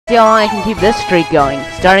see how long I can keep this streak going,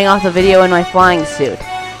 starting off the video in my flying suit.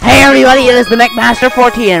 Hey everybody, it is the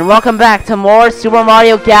McMaster14, and welcome back to more Super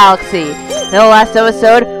Mario Galaxy. In the last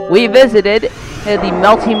episode, we visited the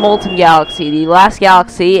Melty Molten Galaxy, the last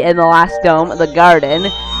galaxy in the last dome, the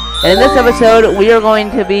garden. And in this episode, we are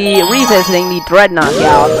going to be revisiting the Dreadnought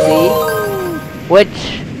Galaxy,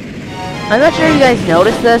 which, I'm not sure if you guys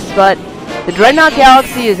noticed this, but the Dreadnought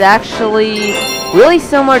Galaxy is actually really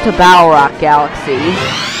similar to Battle Rock Galaxy.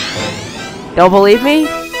 Don't believe me?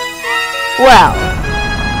 Well,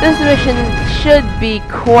 this mission should be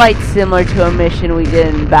quite similar to a mission we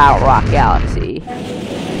did in Battle Rock Galaxy.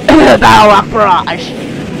 Battle Rock Barrage!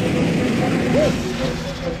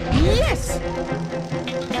 Yes!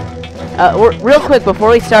 Real quick, before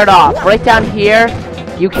we start off, right down here,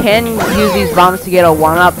 you can use these bombs to get a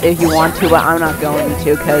 1-up if you want to, but I'm not going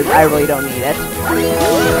to because I really don't need it.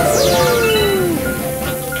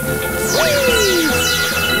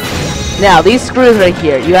 Now, these screws right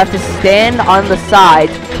here, you have to stand on the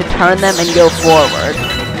sides to turn them and go forward.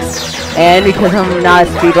 And because I'm not a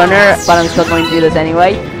speedrunner, but I'm still going to do this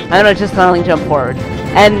anyway, I'm going to just suddenly jump forward.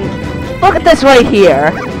 And look at this right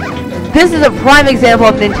here. This is a prime example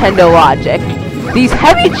of Nintendo logic. These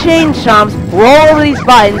heavy chain chomps roll over these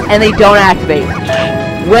buttons and they don't activate.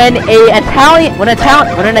 When an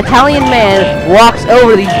Italian man walks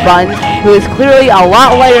over these buttons, who is clearly a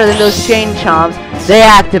lot lighter than those chain chomps, they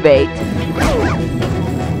activate.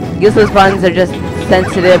 Because those buttons are just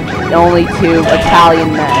sensitive only to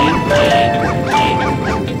Italian men.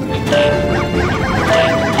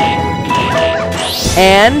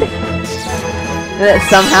 And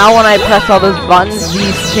somehow when I press all those buttons,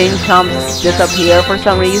 these chain chomps disappear for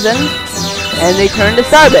some reason, and they turn to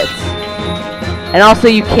starbits. And also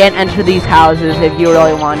you can't enter these houses if you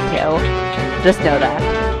really want to. Just know that.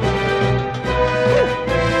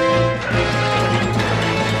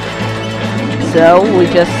 So we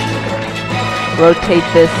just rotate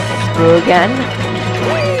this screw again.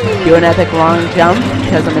 Do an epic long jump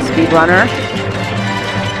because I'm a speedrunner.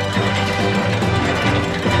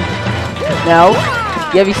 No.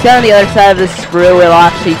 Yeah, if you stand on the other side of this screw, it'll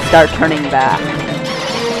actually start turning back.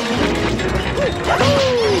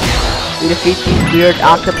 We defeat these weird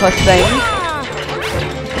octopus things.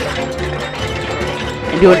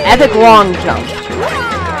 And do an epic long jump.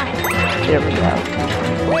 There we go.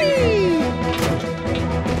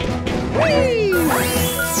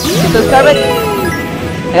 Get those starbits?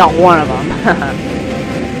 I got one of them.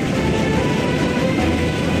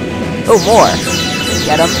 Oh, more.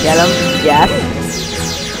 Get him, yes.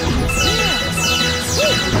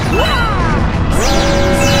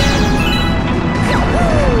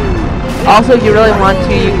 Also, if you really want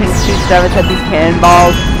to, you can shoot starbits at these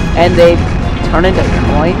cannonballs, and they turn into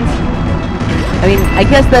coins. I mean, I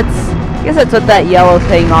guess that's what that yellow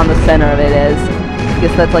thing on the center of it is. I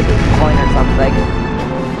guess that's like a coin or something.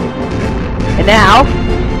 And now,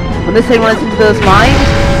 when this thing runs into those mines,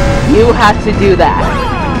 you have to do that.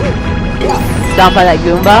 Stop by that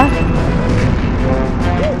Goomba.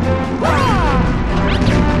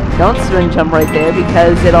 Don't swing jump right there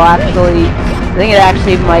because it'll actually, I think it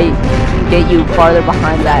actually might get you farther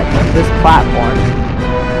behind this platform.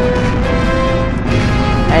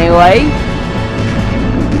 Anyway,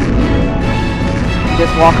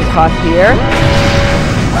 just walk across here.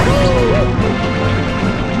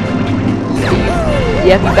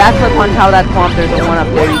 Yeah, if you backflip on top of that swamp, there's a 1-up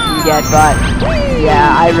there you can get, but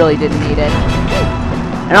yeah, I really didn't need it.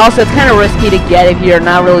 And also, it's kind of risky to get if you're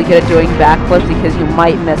not really good at doing backflips because you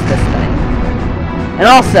might miss this thing. And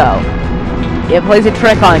also, it plays a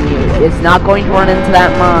trick on you. It's not going to run into that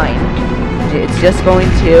mine. It's just going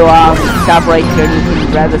to stop right here and you can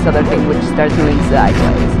grab this other thing which starts moving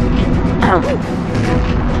sideways.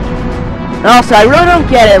 And also, I really don't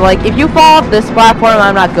get it. Like, if you fall off this platform,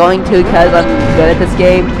 I'm not going to because I'm good at this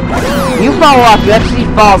game. You fall off, you actually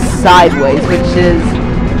fall sideways, which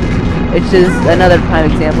is another prime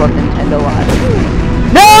example of Nintendo logic.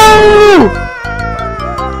 No!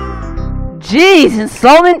 Jeez,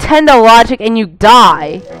 install Nintendo logic and you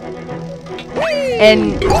die.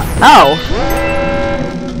 And oh,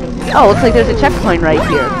 looks like there's a checkpoint right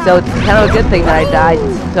here. So it's kind of a good thing that I died,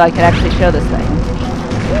 so I can actually show this thing.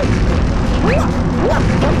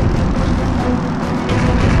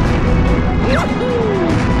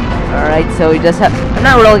 Alright, so we just have... I'm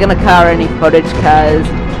not really going to cover any footage because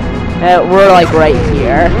we're like right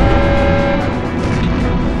here.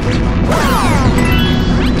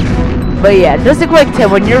 But yeah, just a quick tip,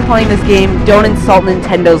 when you're playing this game, don't insult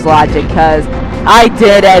Nintendo's logic because I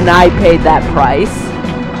did and I paid that price.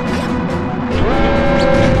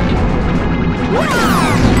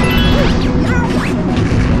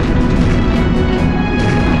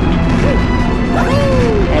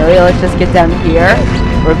 let's just get down here,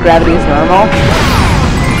 where gravity is normal.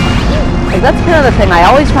 Like, that's kind of the thing. I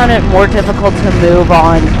always found it more difficult to move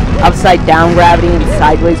on upside down gravity and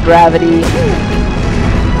sideways gravity.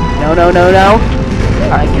 No, no, no, no.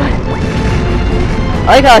 Alright, good.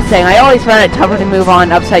 Like I was saying, I always found it tougher to move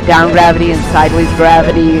on upside down gravity and sideways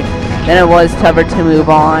gravity than it was tougher to move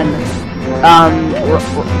on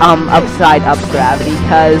upside up gravity,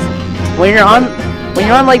 because when you're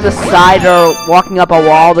on like the side or walking up a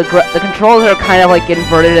wall, the controls are kind of like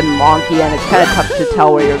inverted and wonky, and it's kind of tough to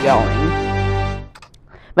tell where you're going.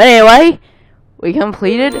 But anyway, we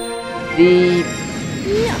completed the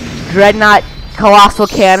Dreadnought Colossal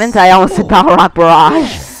Cannons. I almost said Battle Rock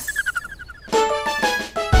Barrage.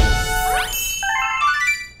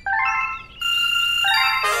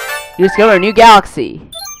 You discover a new galaxy.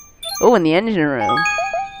 Oh, in the engine room.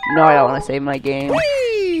 No, I don't want to save my game.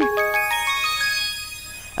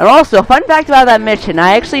 And also, fun fact about that mission,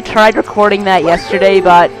 I actually tried recording that yesterday,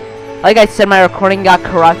 but like I said, my recording got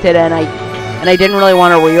corrupted, and I didn't really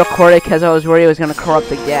want to re-record it because I was worried it was going to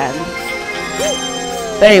corrupt again.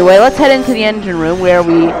 But anyway, let's head into the engine room where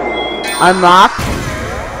we unlock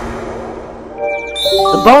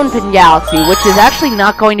the Bone Pin Galaxy, which is actually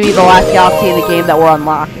not going to be the last galaxy in the game that we're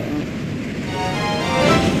unlocking.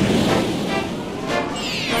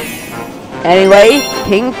 Anyway,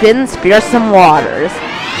 King Finn's Fearsome Waters.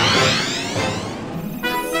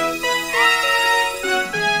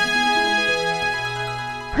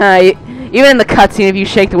 Even in the cutscene, if you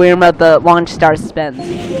shake the wheel remote, the launch star spins.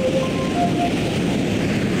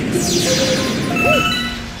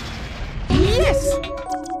 Yes.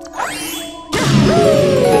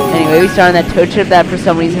 Anyway, we start on that toad ship that for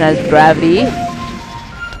some reason has gravity.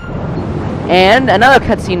 And another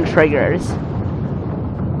cutscene triggers.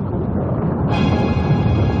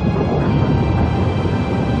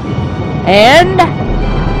 And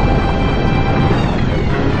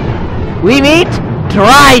we meet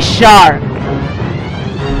Dry Shark.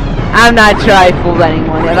 I'm not sure I fooled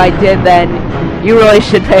anyone. If I did, then you really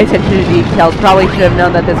should pay attention to details. Probably should have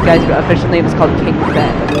known that this guy's official name is called King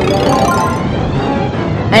Finn.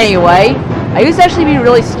 Anyway, I used to actually be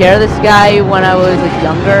really scared of this guy when I was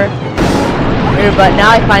younger, but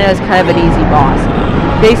now I find it as kind of an easy boss.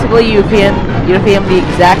 Basically, you defeat him the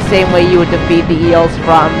exact same way you would defeat the eels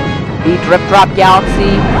from the Drift Drop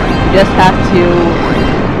Galaxy. You just have to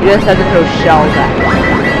throw shells at it.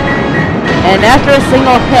 And after a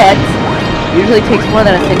single hit, usually takes more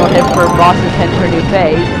than a single hit for bosses to enter a new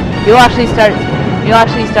phase, you'll actually start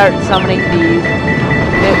summoning these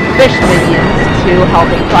fish minions to help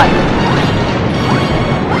him fight.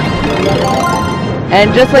 And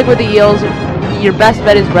just like with the eels, your best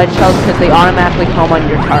bet is red shells because they automatically home on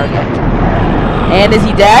your target. And is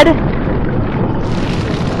he dead?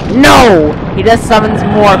 No! He just summons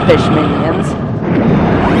more fish minions.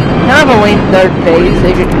 Kind of a lame third phase,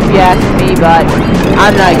 if you ask me, but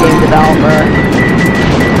I'm not a game developer.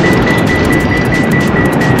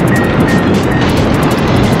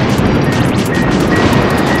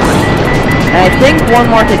 And I think one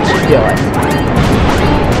more hit should do it.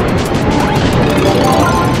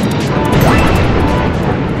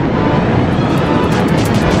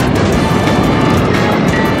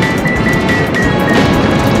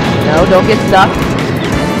 No, don't get stuck.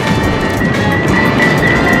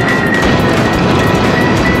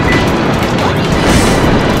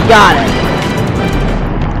 Got it.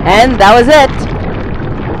 And that was it.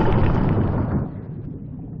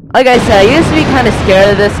 Like I said, I used to be kind of scared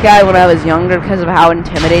of this guy when I was younger because of how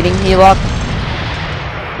intimidating he looked.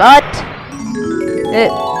 But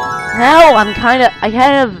now I kind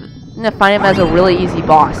of find him as a really easy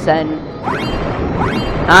boss, and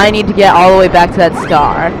I need to get all the way back to that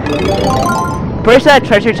star. Pretty sure that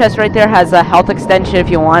treasure chest right there has a health extension if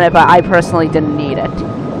you want it, but I personally didn't need it.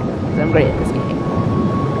 'Cause I'm great at this game.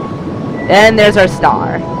 And there's our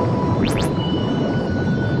star.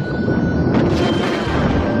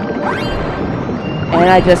 And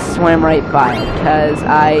I just swam right by it, because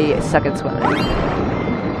I suck at swimming.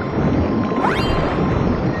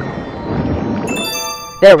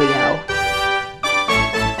 There we go.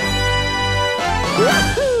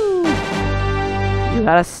 You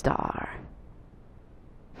got a star.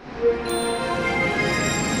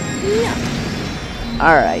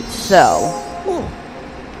 Alright, so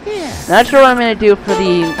not sure what I'm gonna do for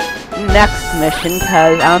the next mission,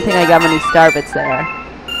 because I don't think I got many star bits there.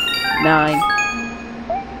 9.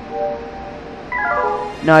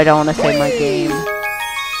 No, I don't want to save my game.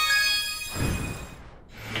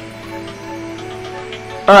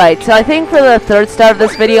 Alright, so I think for the third star of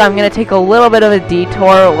this video, I'm gonna take a little bit of a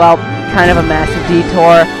detour, well, kind of a massive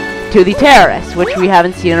detour, to the Terrace, which we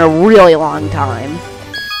haven't seen in a really long time.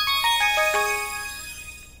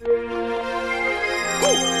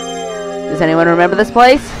 Does anyone remember this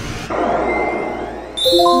place?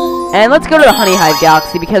 And let's go to the Honey Hive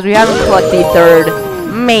Galaxy because we haven't collected the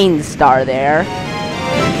third main star there.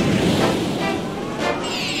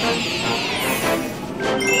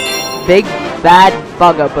 Big Bad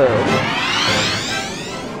Bugaboo.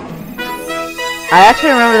 I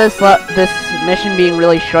actually remember this mission being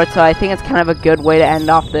really short, so I think it's kind of a good way to end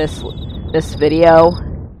off this video.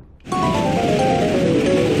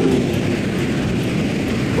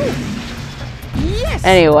 Yes.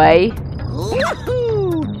 Anyway.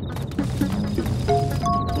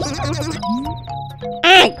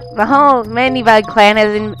 Hey, the whole Mandybug clan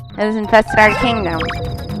has infested our kingdom.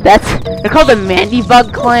 They're called the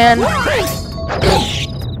Mandybug clan.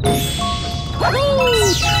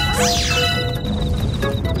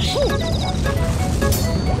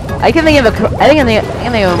 I can think of a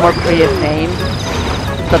more creative name.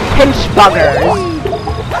 The Pinch Buggers.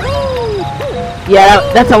 Yeah,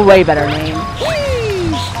 that's a way better name.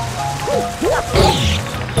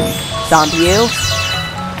 Stomp you.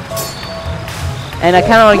 And I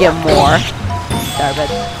kind of want to get more. Sorry, but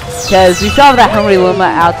because we still have that hungry Luma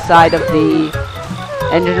outside of the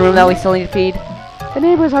engine room that we still need to feed. The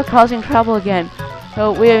neighbors are causing trouble again,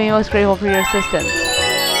 so we are most grateful for your assistance.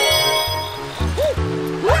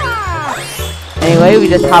 Anyway, we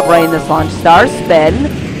just hop right in this launch star, spin.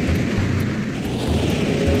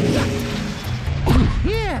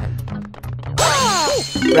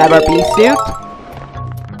 Grab our bee suit.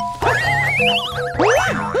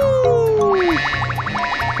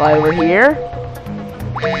 Fly over here.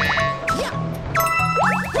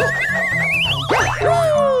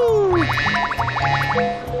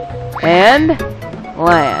 And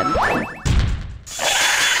land.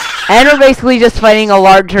 And we're basically just fighting a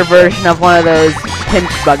larger version of one of those pinch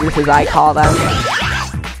buggers, as I call them.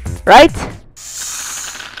 Right?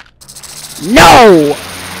 No!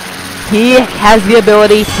 He has the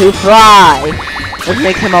ability to fly, which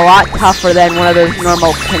makes him a lot tougher than one of those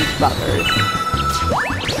normal pinch buggers.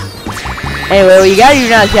 Anyway, what you gotta do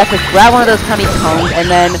now is you have to grab one of those honeycombs, and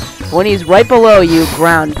then when he's right below you,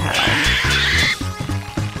 ground pound.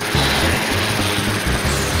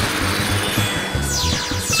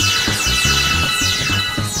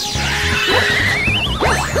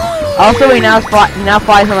 Also, he now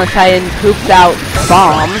flies on the side and poops out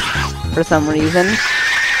bombs for some reason.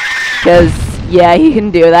 Because, yeah, he can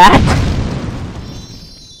do that.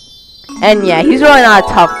 And yeah, he's really not a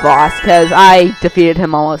tough boss, because I defeated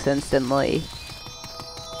him almost instantly.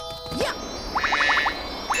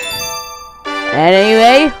 And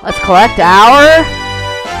anyway, let's collect our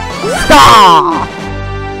star!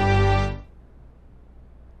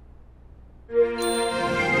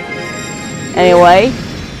 Anyway,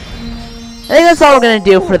 I think that's all we're gonna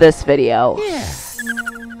do for this video.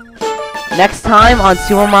 Next time on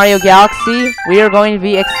Super Mario Galaxy, we are going to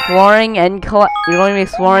be exploring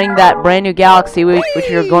that brand new galaxy which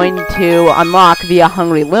you're going to unlock via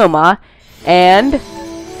Hungry Luma. And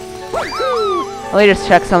let me just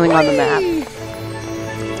check something on the map.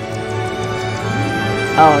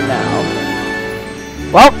 Oh no.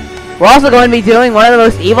 Well, we're also going to be doing one of the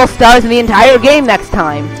most evil stars in the entire game next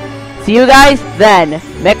time. See you guys then.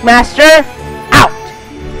 McMaster